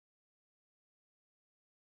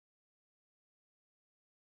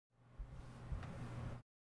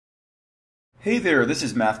Hey there, this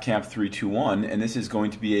is MathCamp321, and this is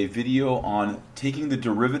going to be a video on taking the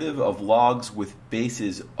derivative of logs with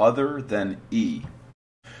bases other than e.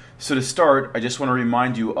 So to start, I just want to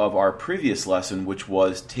remind you of our previous lesson, which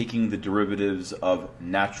was taking the derivatives of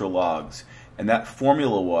natural logs. And that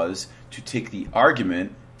formula was to take the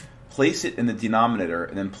argument, place it in the denominator,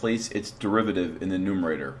 and then place its derivative in the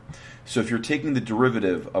numerator. So if you're taking the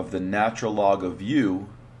derivative of the natural log of u,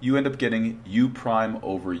 you end up getting u prime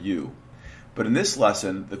over u. But in this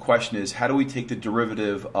lesson, the question is, how do we take the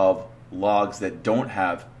derivative of logs that don't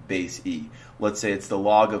have base e? Let's say it's the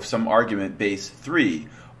log of some argument base 3,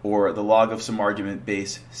 or the log of some argument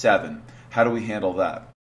base 7. How do we handle that?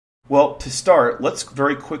 Well, to start, let's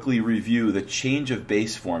very quickly review the change of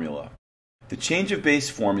base formula. The change of base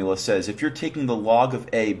formula says if you're taking the log of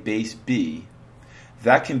a base b,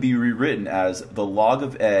 that can be rewritten as the log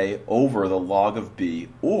of a over the log of b,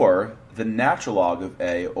 or the natural log of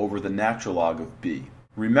a over the natural log of b.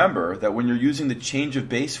 Remember that when you're using the change of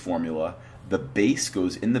base formula, the base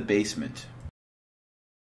goes in the basement.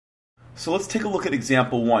 So let's take a look at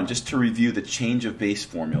example 1 just to review the change of base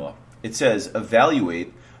formula. It says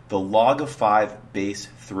evaluate the log of 5 base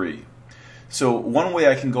 3. So one way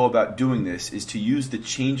I can go about doing this is to use the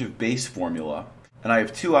change of base formula, and I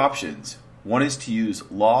have two options. One is to use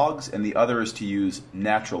logs and the other is to use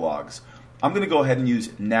natural logs. I'm going to go ahead and use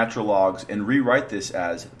natural logs and rewrite this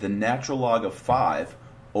as the natural log of 5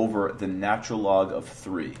 over the natural log of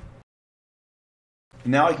 3.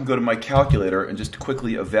 Now I can go to my calculator and just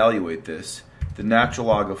quickly evaluate this. The natural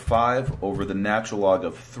log of 5 over the natural log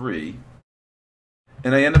of 3.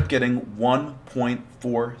 And I end up getting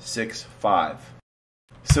 1.465.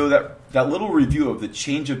 So that little review of the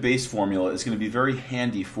change of base formula is going to be very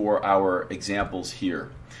handy for our examples here.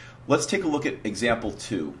 Let's take a look at example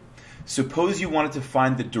 2. Suppose you wanted to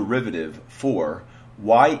find the derivative for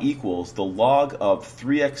y equals the log of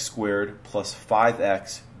 3x squared plus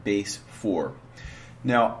 5x base 4.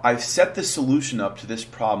 Now, I've set the solution up to this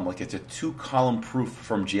problem like it's a 2-column proof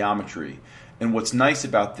from geometry. And what's nice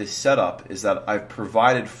about this setup is that I've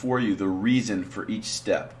provided for you the reason for each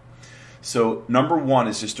step. So number 1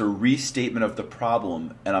 is just a restatement of the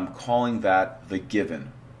problem, and I'm calling that the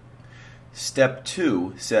given. Step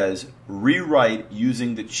 2 says rewrite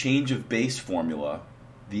using the change of base formula,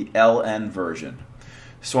 the ln version.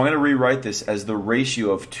 So I'm going to rewrite this as the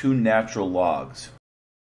ratio of two natural logs.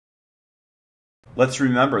 Let's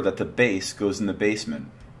remember that the base goes in the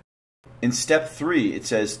basement. In step 3, it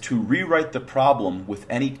says to rewrite the problem with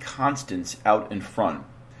any constants out in front.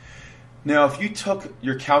 Now, if you took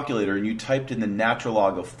your calculator and you typed in the natural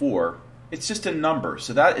log of 4, it's just a number,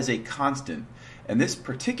 so that is a constant. And this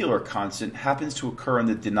particular constant happens to occur in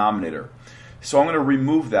the denominator. So I'm going to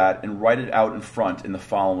remove that and write it out in front in the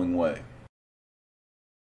following way.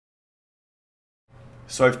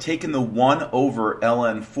 So I've taken the 1 over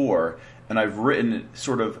ln 4 and I've written it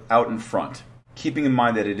sort of out in front, keeping in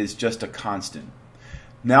mind that it is just a constant.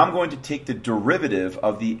 Now I'm going to take the derivative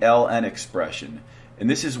of the ln expression. And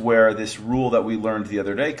this is where this rule that we learned the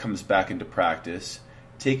other day comes back into practice.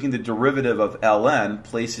 Taking the derivative of ln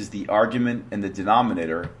places the argument in the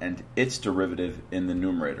denominator and its derivative in the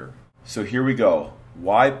numerator. So here we go.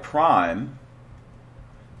 Y prime,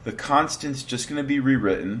 the constant's just going to be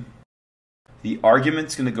rewritten. The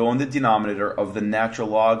argument's going to go in the denominator of the natural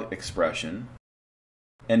log expression.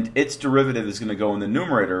 And its derivative is going to go in the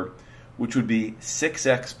numerator, which would be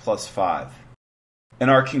 6x plus 5.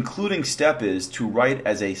 And our concluding step is to write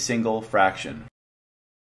as a single fraction.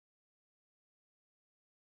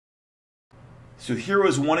 So here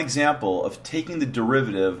was one example of taking the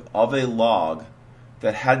derivative of a log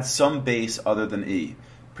that had some base other than e.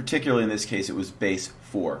 Particularly in this case, it was base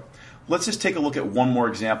 4. Let's just take a look at one more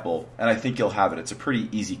example, and I think you'll have it. It's a pretty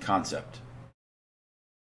easy concept.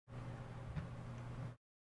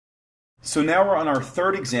 So now we're on our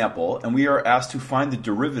third example, and we are asked to find the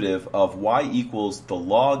derivative of y equals the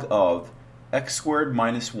log of x squared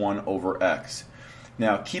minus 1 over x.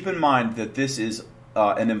 Now keep in mind that this is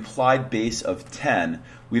an implied base of 10.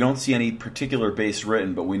 We don't see any particular base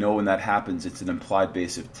written, but we know when that happens it's an implied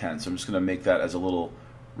base of 10. So I'm just going to make that as a little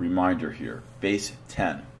reminder here. Base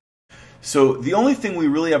 10. So the only thing we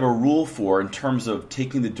really have a rule for in terms of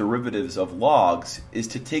taking the derivatives of logs is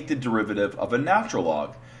to take the derivative of a natural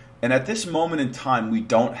log. And at this moment in time, we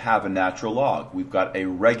don't have a natural log. We've got a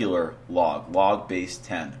regular log, log base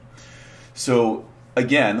 10. So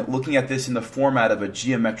again, looking at this in the format of a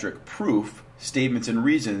geometric proof, statements and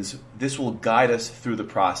reasons, this will guide us through the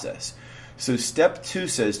process. So step 2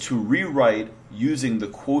 says to rewrite using the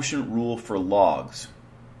quotient rule for logs.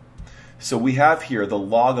 So we have here the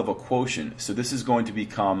log of a quotient. So this is going to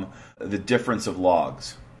become the difference of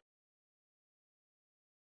logs.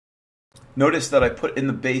 Notice that I put in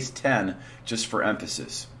the base 10 just for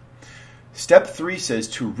emphasis. Step 3 says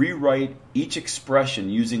to rewrite each expression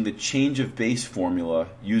using the change of base formula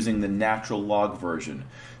using the natural log version.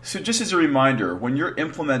 So just as a reminder, when you're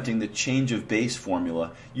implementing the change of base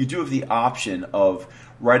formula, you do have the option of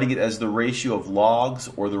writing it as the ratio of logs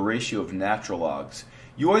or the ratio of natural logs.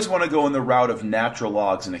 You always want to go in the route of natural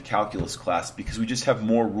logs in a calculus class because we just have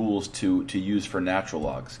more rules to use for natural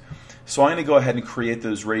logs. So I'm going to go ahead and create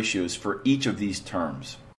those ratios for each of these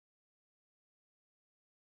terms.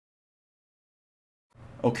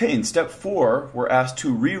 Okay, in step 4, we're asked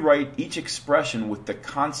to rewrite each expression with the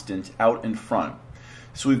constant out in front.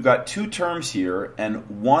 So we've got two terms here,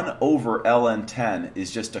 and 1 over ln 10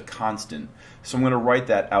 is just a constant. So I'm going to write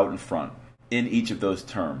that out in front in each of those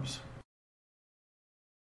terms.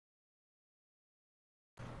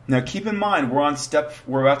 Now keep in mind,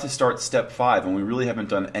 we're about to start step 5, and we really haven't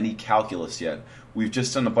done any calculus yet. We've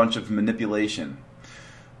just done a bunch of manipulation.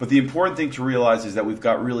 But the important thing to realize is that we've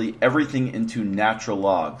got really everything into natural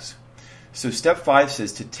logs. So step 5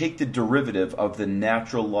 says to take the derivative of the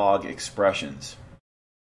natural log expressions.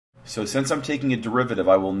 So since I'm taking a derivative,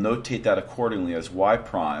 I will notate that accordingly as y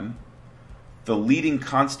prime. The leading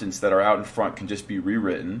constants that are out in front can just be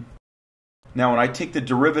rewritten. Now when I take the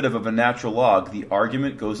derivative of a natural log, the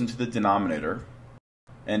argument goes into the denominator,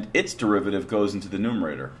 and its derivative goes into the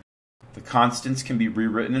numerator. The constants can be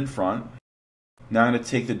rewritten in front. Now I'm going to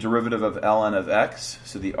take the derivative of ln of x,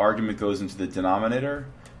 so the argument goes into the denominator,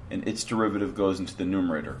 and its derivative goes into the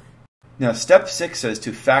numerator. Now step 6 says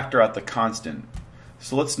to factor out the constant.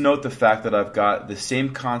 So let's note the fact that I've got the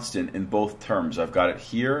same constant in both terms. I've got it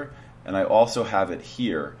here, and I also have it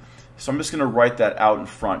here. So I'm just going to write that out in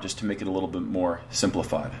front just to make it a little bit more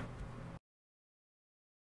simplified.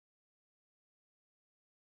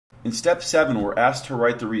 In step 7, we're asked to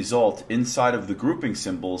write the result inside of the grouping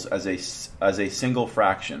symbols as a single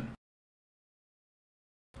fraction.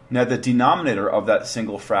 Now the denominator of that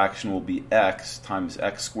single fraction will be x times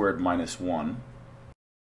x squared minus 1.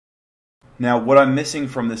 Now what I'm missing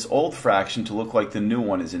from this old fraction to look like the new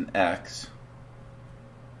one is an x.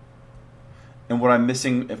 And what I'm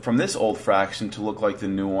missing from this old fraction to look like the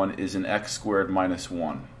new one is an x squared minus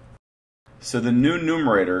 1. So the new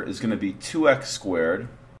numerator is going to be 2x squared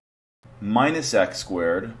minus x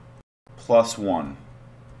squared plus 1.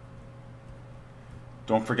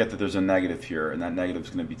 Don't forget that there's a negative here, and that negative is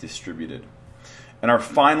going to be distributed. And our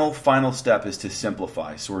final step is to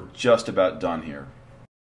simplify, so we're just about done here.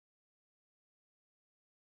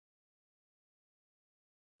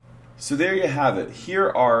 So there you have it. Here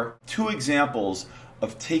are two examples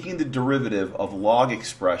of taking the derivative of log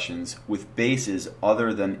expressions with bases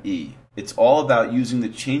other than e. It's all about using the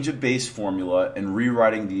change of base formula and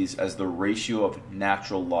rewriting these as the ratio of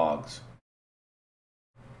natural logs.